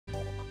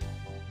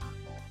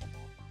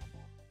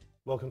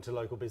Welcome to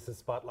Local Business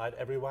Spotlight,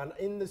 everyone.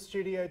 In the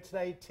studio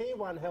today, Tier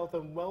 1 Health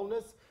and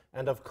Wellness,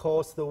 and of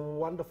course, the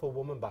wonderful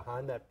woman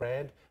behind that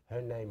brand.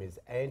 Her name is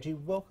Angie.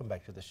 Welcome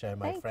back to the show,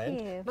 my friend.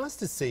 Thank you. Nice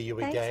to see you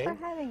again.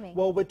 Thanks for having me.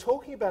 Well, we're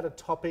talking about a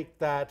topic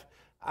that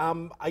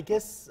I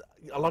guess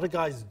a lot of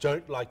guys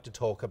don't like to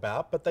talk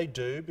about, but they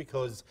do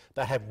because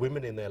they have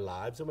women in their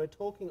lives, and we're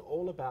talking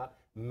all about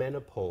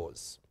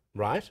menopause,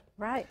 right?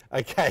 Right.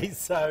 Okay,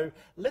 so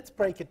let's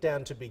break it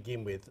down to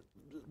begin with.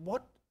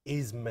 What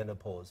is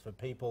menopause for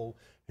people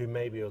who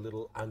may be a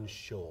little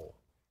unsure?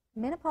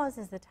 Menopause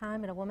is the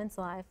time in a woman's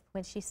life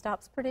when she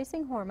stops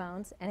producing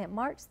hormones, and it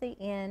marks the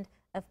end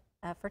of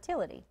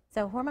fertility.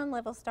 So hormone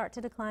levels start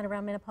to decline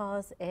around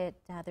menopause.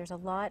 There's a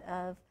lot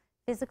of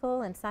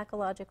physical and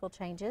psychological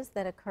changes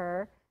that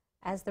occur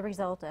as the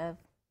result of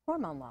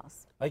hormone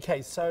loss.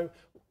 Okay, so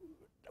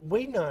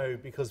we know,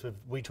 because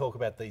we talk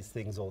about these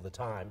things all the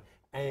time,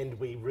 and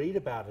we read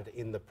about it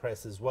in the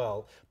press as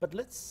well, but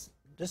let's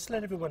just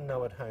let everyone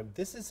know at home,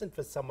 this isn't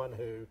for someone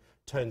who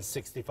turns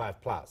 65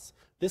 plus.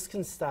 This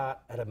can start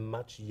at a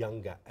much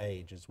younger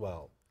age as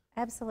well.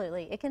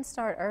 Absolutely. It can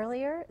start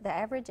earlier. The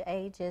average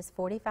age is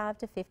 45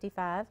 to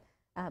 55,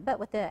 but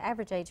with the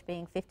average age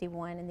being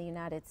 51 in the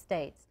United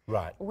States.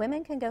 Right.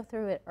 Women can go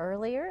through it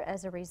earlier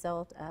as a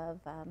result of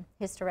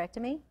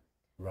hysterectomy,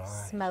 Right.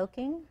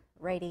 smoking,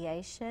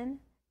 radiation,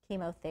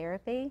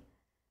 chemotherapy.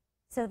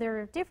 So there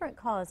are different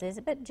causes,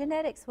 but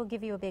genetics will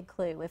give you a big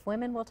clue. If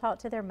women will talk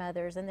to their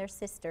mothers and their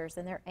sisters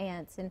and their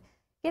aunts and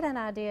get an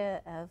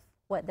idea of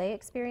what they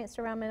experienced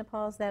around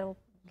menopause, that'll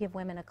give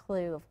women a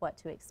clue of what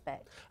to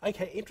expect.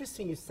 Okay,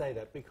 interesting you say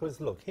that,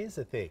 because look, here's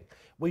the thing.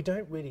 We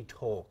don't really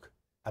talk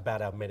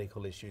about our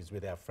medical issues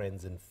with our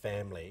friends and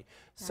family.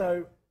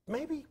 So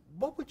maybe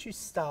what would you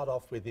start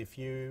off with if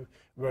you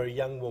were a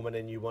young woman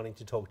and you wanting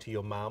to talk to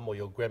your mum or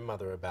your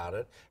grandmother about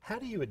it? How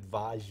do you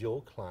advise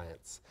your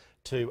clients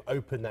to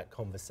open that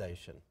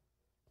conversation?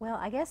 Well,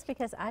 I guess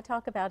because I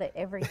talk about it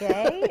every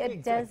day, it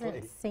Exactly.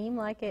 doesn't seem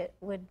like it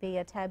would be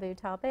a taboo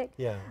topic.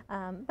 Yeah.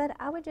 But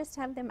I would just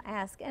have them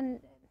ask, and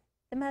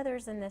the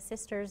mothers and the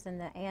sisters and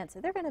the aunts,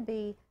 they're going to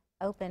be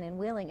open and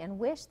willing and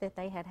wish that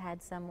they had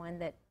had someone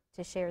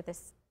to share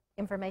this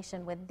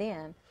information with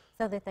them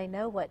so that they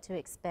know what to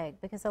expect.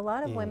 Because a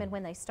lot of women,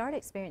 when they start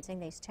experiencing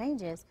these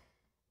changes,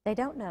 they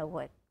don't know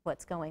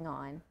what's going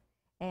on.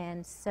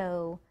 And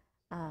so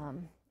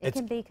it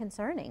can be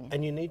concerning.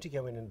 And you need to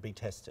go in and be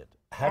tested.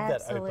 Have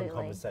that open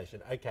conversation.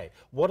 Okay,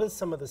 what are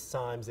some of the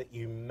signs that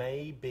you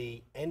may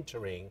be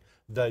entering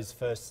those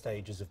first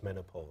stages of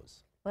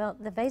menopause? Well,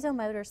 the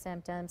vasomotor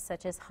symptoms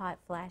such as hot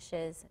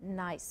flashes,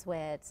 night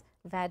sweats,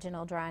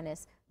 vaginal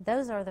dryness,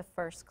 those are the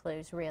first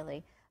clues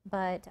really.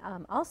 But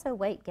also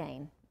weight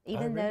gain.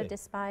 Even though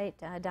despite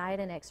diet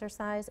and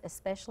exercise,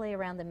 especially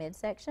around the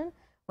midsection,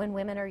 when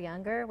women are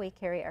younger, we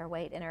carry our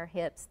weight in our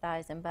hips,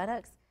 thighs, and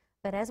buttocks.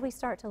 But as we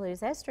start to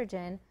lose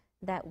estrogen,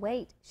 that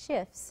weight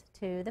shifts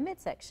to the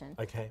midsection.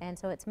 Okay. And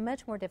so it's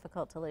much more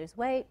difficult to lose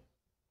weight,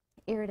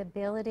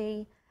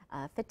 irritability,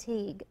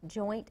 fatigue,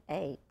 joint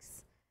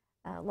aches,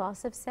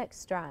 loss of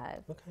sex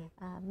drive,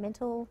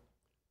 mental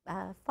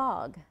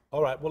fog.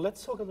 All right, well,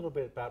 let's talk a little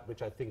bit about,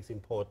 which I think is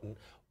important,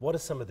 what are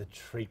some of the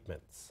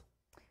treatments?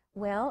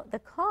 Well, the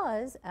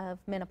cause of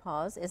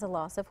menopause is a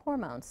loss of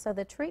hormones. So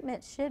the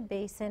treatment should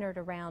be centered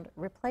around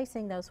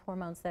replacing those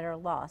hormones that are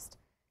lost.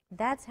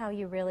 That's how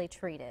you really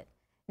treat it.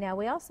 Now,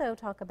 we also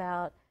talk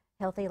about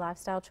healthy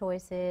lifestyle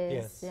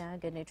choices,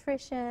 good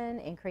nutrition,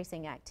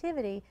 increasing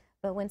activity,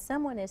 but when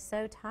someone is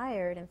so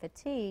tired and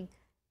fatigued,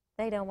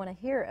 they don't want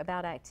to hear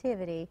about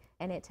activity,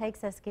 and it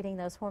takes us getting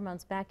those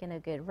hormones back in a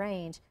good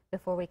range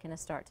before we can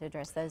start to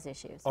address those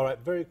issues. All right,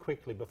 very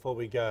quickly before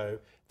we go,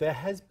 there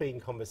has been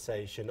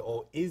conversation,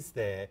 or is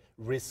there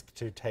risk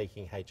to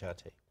taking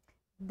HRT?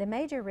 The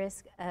major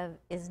risk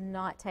is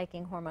not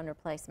taking hormone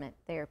replacement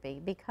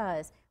therapy,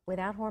 because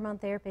without hormone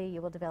therapy,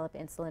 you will develop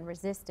insulin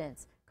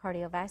resistance,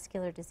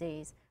 cardiovascular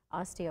disease,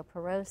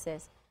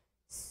 osteoporosis.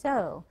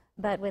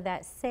 But with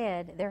that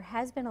said, there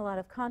has been a lot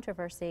of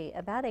controversy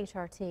about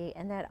HRT,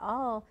 and that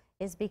all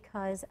is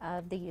because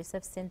of the use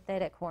of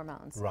synthetic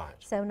hormones. Right.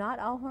 So not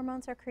all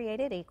hormones are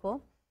created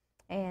equal,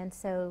 and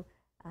so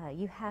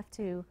you have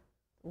to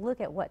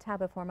look at what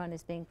type of hormone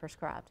is being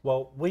prescribed.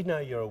 Well, we know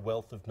you're a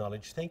wealth of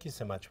knowledge. Thank you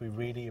so much. We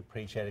really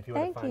appreciate it. If you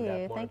want to find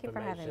out more Thank you for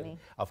having information, me.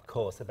 of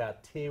course,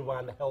 about Tier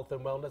 1 Health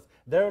and Wellness,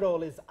 there it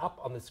all is up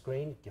on the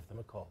screen. Give them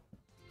a call.